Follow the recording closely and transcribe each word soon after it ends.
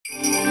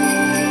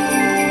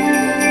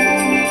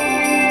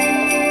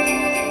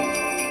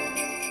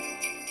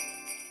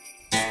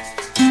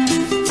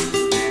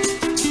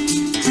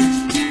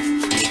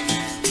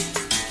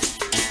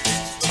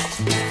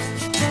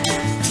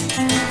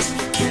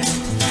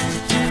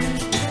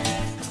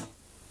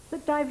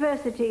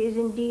diversity is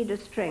indeed a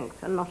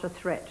strength and not a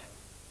threat.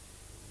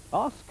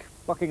 Ask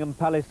Buckingham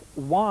Palace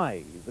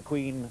why the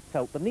Queen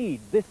felt the need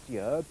this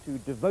year to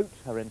devote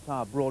her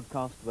entire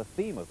broadcast to the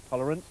theme of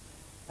tolerance,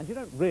 and you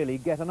don't really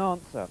get an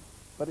answer.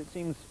 But it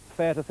seems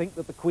fair to think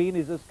that the Queen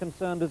is as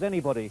concerned as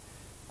anybody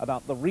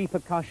about the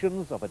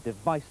repercussions of a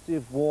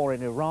divisive war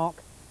in Iraq,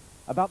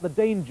 about the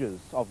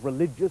dangers of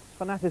religious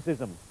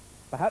fanaticism,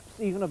 perhaps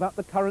even about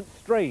the current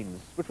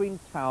strains between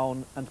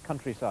town and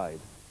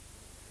countryside.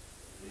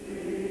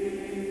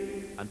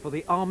 And for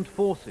the armed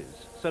forces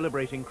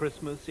celebrating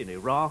Christmas in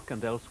Iraq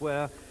and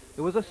elsewhere,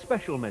 there was a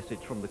special message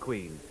from the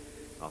Queen.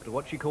 After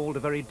what she called a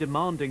very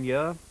demanding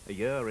year, a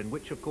year in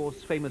which, of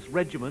course, famous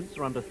regiments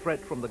are under threat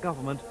from the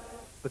government,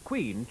 the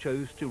Queen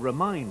chose to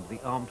remind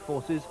the armed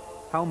forces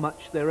how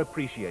much they're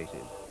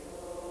appreciated.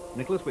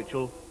 Nicholas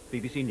Witchell,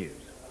 BBC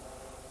News.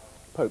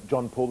 Pope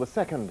John Paul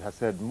II has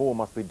said more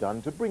must be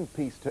done to bring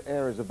peace to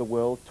areas of the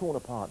world torn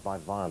apart by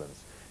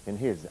violence. In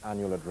his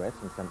annual address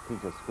in St.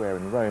 Peter's Square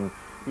in Rome,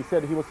 he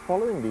said he was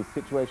following the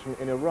situation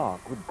in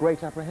Iraq with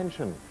great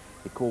apprehension.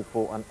 He called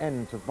for an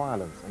end to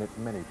violence in its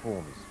many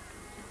forms.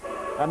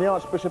 And the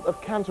Archbishop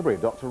of Canterbury,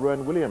 Dr.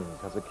 Rowan Williams,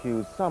 has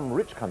accused some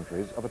rich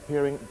countries of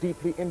appearing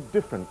deeply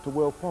indifferent to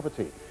world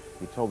poverty.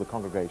 He told the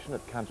congregation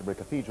at Canterbury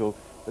Cathedral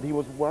that he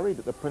was worried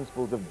that the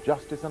principles of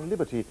justice and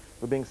liberty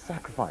were being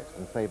sacrificed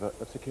in favour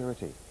of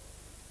security.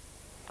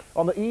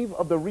 On the eve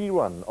of the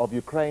rerun of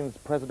Ukraine's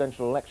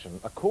presidential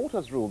election, a court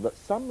has ruled that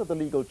some of the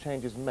legal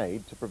changes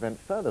made to prevent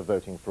further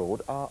voting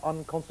fraud are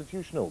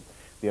unconstitutional.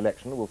 The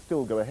election will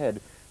still go ahead,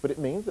 but it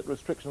means that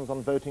restrictions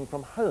on voting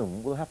from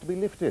home will have to be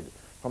lifted.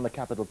 From the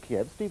capital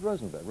Kiev, Steve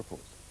Rosenberg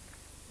reports.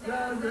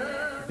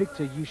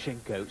 Viktor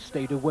Yushchenko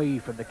stayed away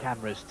from the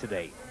cameras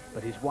today,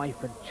 but his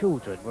wife and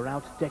children were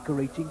out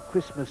decorating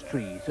Christmas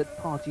trees at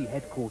party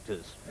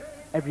headquarters.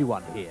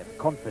 Everyone here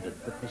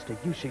confident that Mr.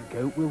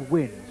 Yushchenko will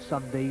win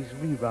Sunday's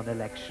rerun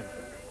election.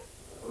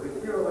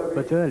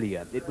 But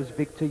earlier, it was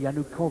Viktor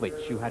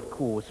Yanukovych who had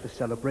cause for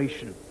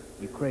celebration.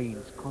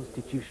 Ukraine's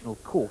constitutional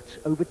court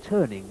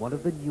overturning one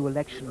of the new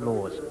election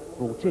laws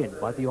brought in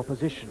by the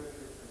opposition.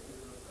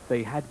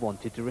 They had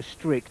wanted to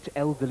restrict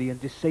elderly and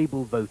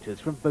disabled voters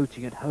from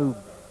voting at home,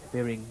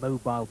 fearing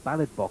mobile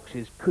ballot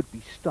boxes could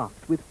be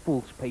stuffed with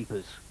false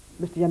papers.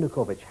 Mr.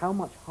 Yanukovych, how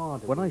much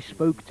harder... When I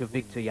spoke to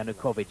Viktor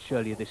Yanukovych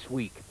earlier this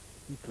week,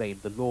 he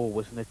claimed the law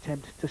was an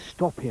attempt to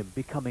stop him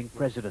becoming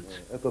president.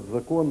 It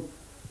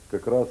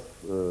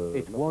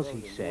was,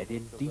 he said,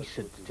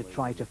 indecent to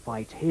try to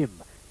fight him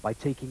by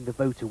taking the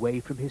vote away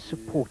from his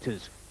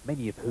supporters,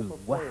 many of whom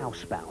were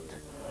housebound.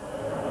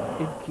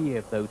 In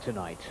Kiev, though,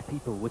 tonight,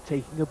 people were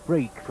taking a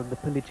break from the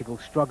political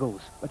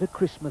struggles at a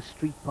Christmas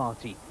street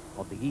party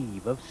on the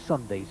eve of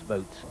Sunday's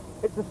vote.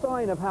 It's a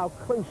sign of how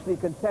closely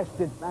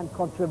contested and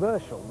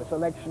controversial this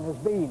election has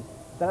been,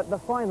 that at the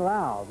final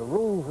hour, the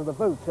rules of the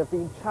vote have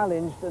been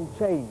challenged and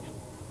changed.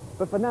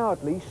 But for now,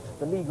 at least,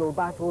 the legal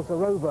battles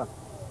are over.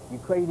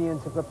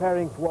 Ukrainians are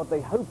preparing for what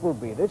they hope will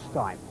be, this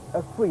time,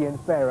 a free and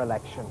fair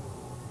election.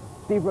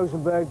 Steve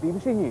Rosenberg,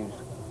 BBC News,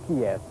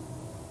 Kiev.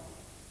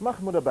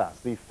 Mahmoud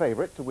Abbas, the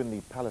favourite to win the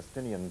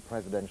Palestinian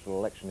presidential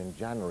election in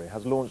January,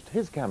 has launched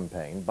his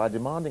campaign by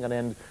demanding an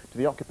end to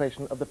the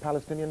occupation of the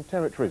Palestinian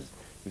territories.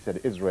 He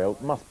said Israel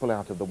must pull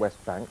out of the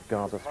West Bank,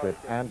 Gaza Strip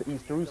and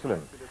East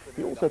Jerusalem.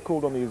 He also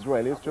called on the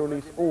Israelis to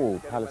release all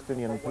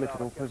Palestinian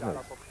political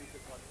prisoners.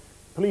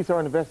 Police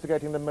are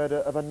investigating the murder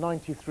of a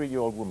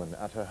 93-year-old woman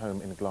at her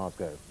home in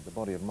Glasgow. The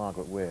body of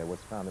Margaret Weir was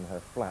found in her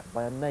flat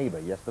by a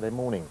neighbour yesterday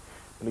morning.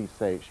 Police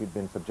say she'd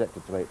been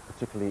subjected to a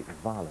particularly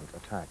violent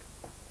attack.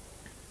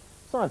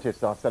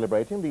 Scientists are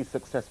celebrating the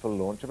successful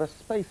launch of a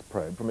space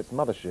probe from its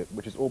mothership,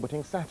 which is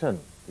orbiting Saturn.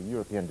 The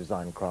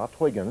European-designed craft,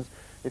 Huygens,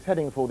 is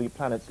heading for the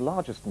planet's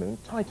largest moon,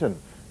 Titan,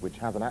 which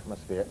has an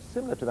atmosphere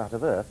similar to that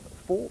of Earth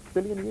 4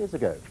 billion years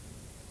ago.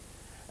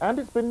 And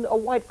it's been a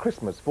white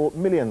Christmas for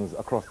millions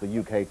across the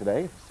UK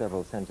today.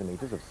 Several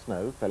centimetres of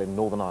snow fell in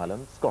Northern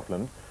Ireland,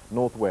 Scotland,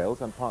 North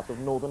Wales and parts of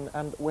northern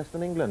and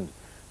western England.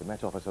 The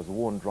Met Office has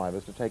warned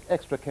drivers to take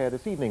extra care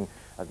this evening,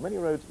 as many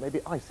roads may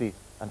be icy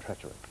and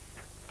treacherous.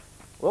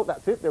 Well,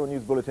 that's it. There are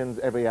news bulletins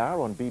every hour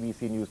on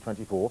BBC News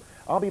 24.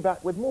 I'll be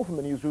back with more from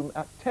the newsroom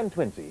at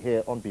 10:20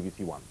 here on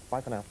BBC One.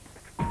 Bye for now.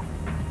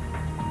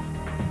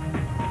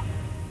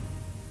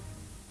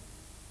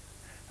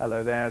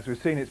 Hello there. As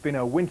we've seen, it's been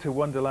a winter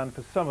wonderland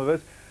for some of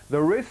us.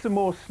 There is some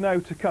more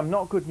snow to come.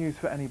 Not good news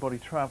for anybody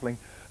travelling.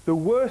 The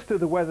worst of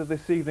the weather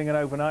this evening and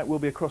overnight will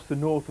be across the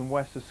north and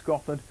west of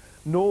Scotland,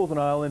 Northern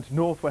Ireland,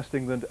 northwest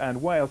England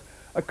and Wales.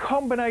 A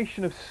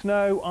combination of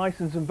snow, ice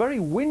and some very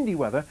windy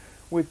weather,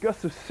 with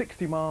gusts of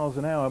 60 miles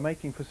an hour,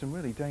 making for some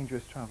really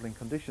dangerous travelling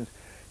conditions.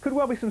 Could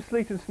well be some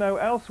sleet and snow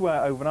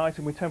elsewhere overnight,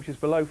 and with temperatures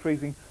below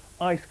freezing,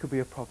 ice could be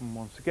a problem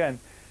once again.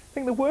 I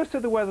think the worst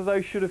of the weather, though,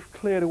 should have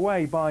cleared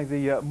away by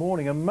the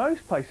morning, and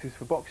most places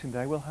for Boxing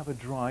Day will have a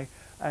dry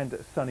and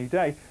sunny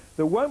day.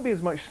 There won't be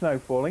as much snow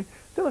falling.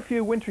 Still a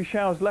few wintry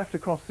showers left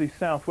across the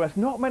southwest.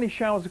 Not many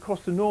showers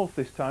across the north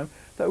this time,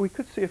 though we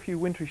could see a few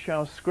wintry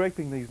showers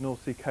scraping these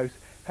North Sea coasts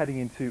heading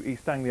into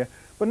East Anglia.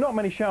 But not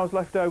many showers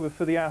left over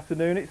for the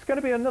afternoon. It's going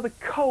to be another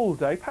cold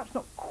day, perhaps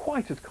not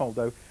quite as cold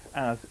though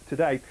as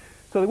today.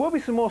 So there will be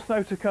some more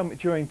snow to come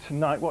during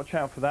tonight. Watch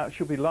out for that. It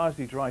should be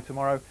largely dry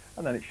tomorrow,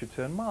 and then it should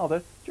turn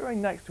milder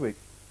during next week.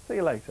 See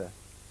you later.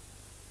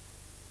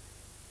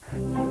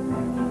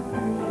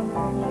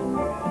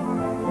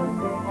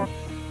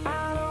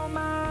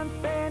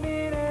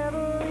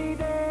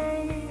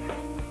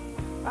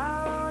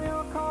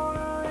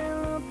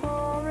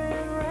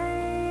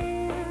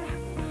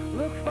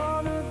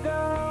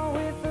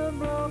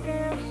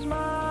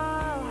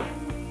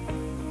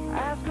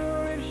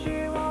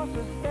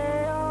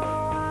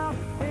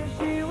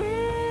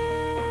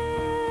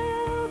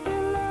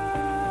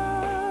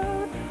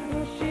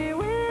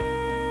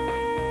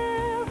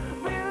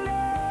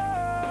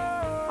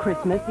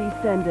 Christmas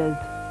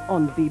EastEnders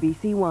on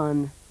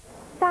BBC1.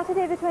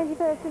 Saturday the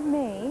 21st of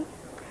May.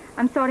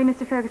 I'm sorry,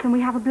 Mr. Ferguson,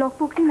 we have a block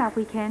booking that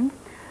weekend.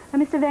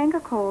 Mr. Wenger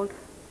called.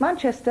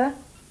 Manchester?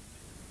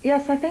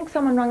 Yes, I think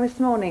someone rang this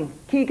morning.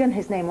 Keegan,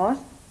 his name was.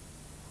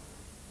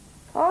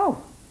 Oh,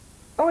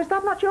 is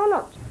that not your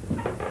lot?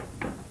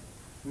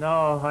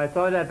 No, I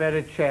thought I'd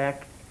better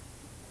check.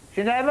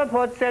 She never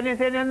puts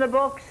anything in the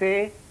book,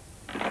 see?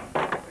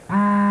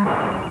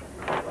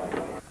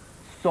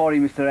 Sorry,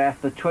 Mr.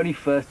 F, the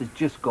 21st is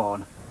just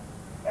gone.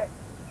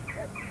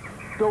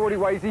 Don't worry,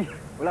 Wisey.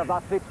 We'll have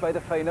that fixed by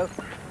the final.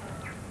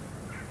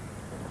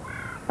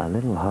 A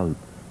little hope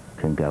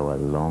can go a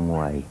long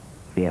way.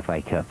 The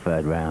FA Cup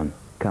third round,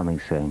 coming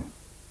soon.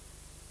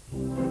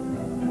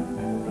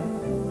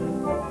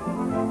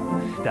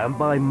 Stand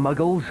by,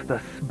 Muggles. The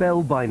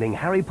spellbinding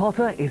Harry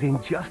Potter is in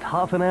just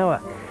half an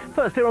hour.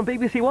 First here on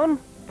BBC1,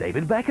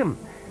 David Beckham.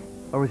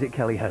 Or is it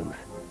Kelly Holmes?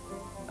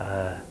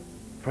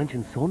 French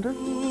and Saunders?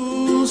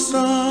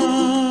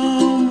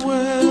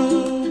 Somewhere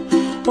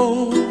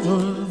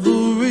over the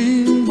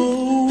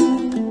rainbow,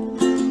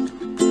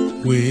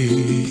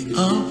 way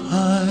up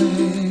high,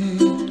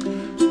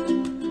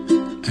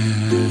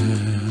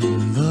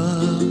 and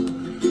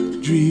the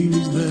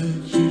dreams that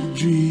you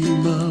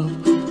dream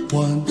of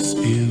once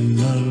in